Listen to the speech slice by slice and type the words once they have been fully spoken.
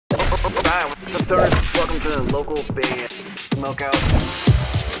Hi, what's up, stoners? Welcome to the local band Smokeout.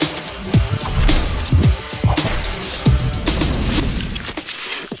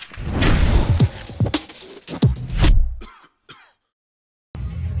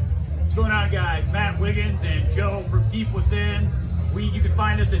 What's going on, guys? Matt Wiggins and Joe from Deep Within. You can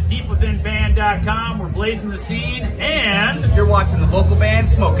find us at deepwithinband.com. We're blazing the scene, and you're watching the local band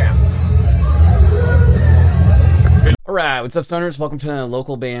Smokeout. All right, what's up, stoners? Welcome to the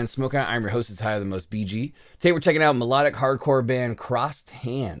local band Smokeout. I'm your host, is Higher Than Most BG. Today we're checking out melodic hardcore band Crossed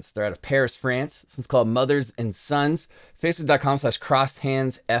Hands. They're out of Paris, France. This one's called Mothers and Sons.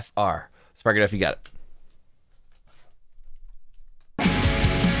 Facebook.com/crossedhandsfr. Spark it up if you got it.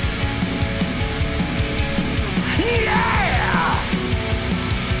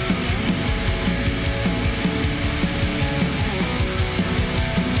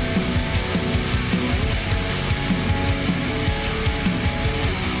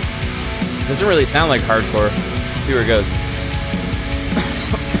 Doesn't really sound like hardcore. Let's see where it goes.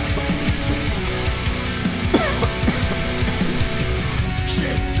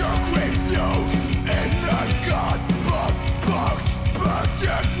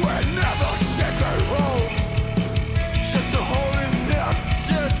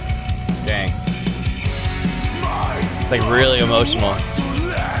 Dang. It's like really emotional.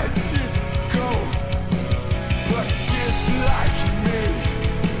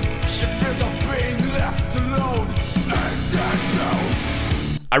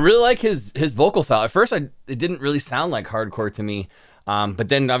 I really like his vocal style. At first, it didn't really sound like hardcore to me, but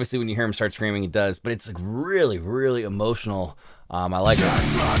then obviously when you hear him start screaming, it does. But it's like really, really emotional. I like it.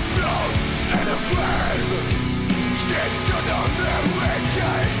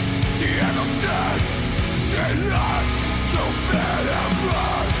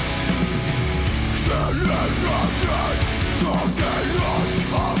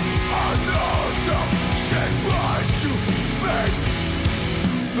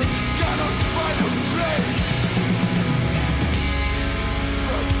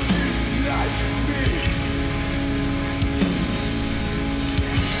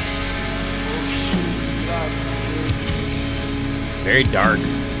 Very dark.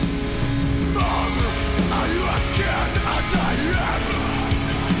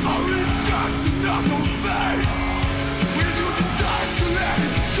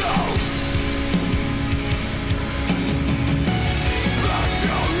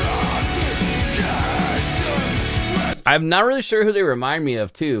 I'm not really sure who they remind me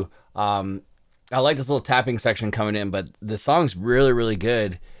of, too. I like this little tapping section coming in, but the song's really, really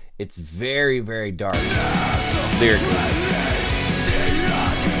good. It's very, very dark lyrically.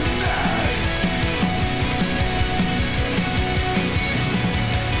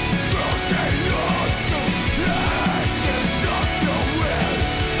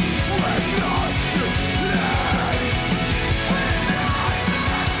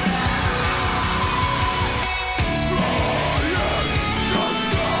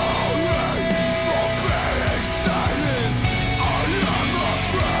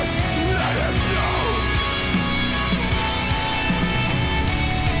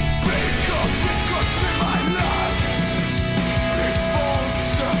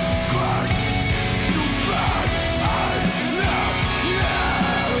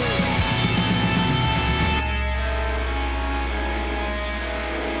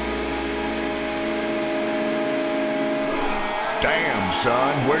 Damn,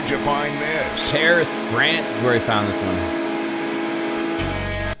 son, where'd you find this? Paris, France is where I found this one.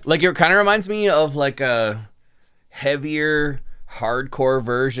 Like, it kind of reminds me of like a heavier, hardcore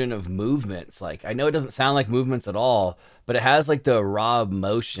version of Movements. Like, I know it doesn't sound like Movements at all, but it has like the raw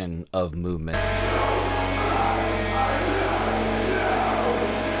emotion of Movements.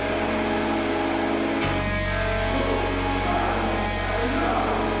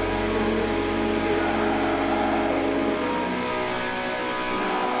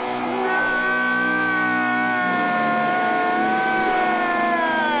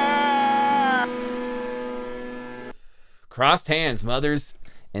 Crossed Hands, Mothers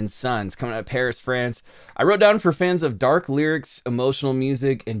and Sons, coming out of Paris, France. I wrote down for fans of dark lyrics, emotional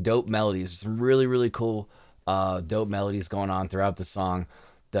music, and dope melodies. There's some really, really cool dope melodies going on throughout the song.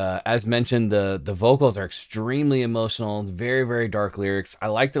 As mentioned, the vocals are extremely emotional. Very, very dark lyrics. I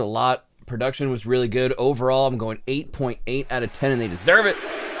liked it a lot. Production was really good. Overall, I'm going 8.8 out of 10, and they deserve it.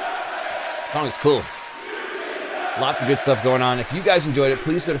 The song is cool. Lots of good stuff going on. If you guys enjoyed it,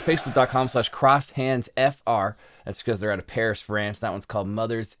 please go to facebook.com/crossedhandsfr. That's because they're out of Paris, France. That one's called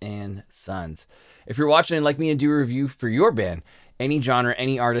Mothers and Sons. If you're watching and like me and do a review for your band, any genre,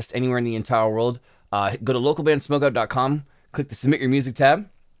 any artist, anywhere in the entire world, go to localbandsmokeout.com, click the Submit Your Music tab.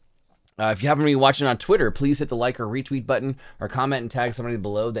 If you happen to be watching on Twitter, please hit the like or retweet button or comment and tag somebody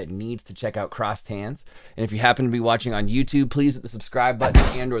below that needs to check out Crossed Hands. And if you happen to be watching on YouTube, please hit the subscribe button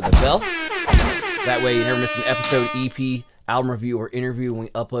and or the bell. That way you never miss an episode, EP, album review, or interview when we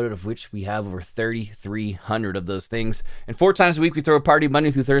upload it, of which we have over 3,300 of those things. And 4 times a week we throw a party,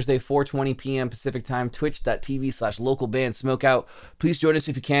 Monday through Thursday, 4:20 p.m. Pacific time, twitch.tv/localbandsmokeout. Please join us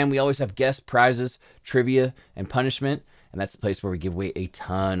if you can. We always have guests, prizes, trivia, and punishment. And that's the place where we give away a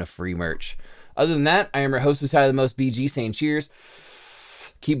ton of free merch. Other than that, I am your host, who's had the most BG, saying cheers.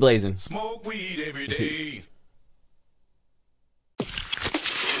 Keep blazing. Smoke weed every day. Peace.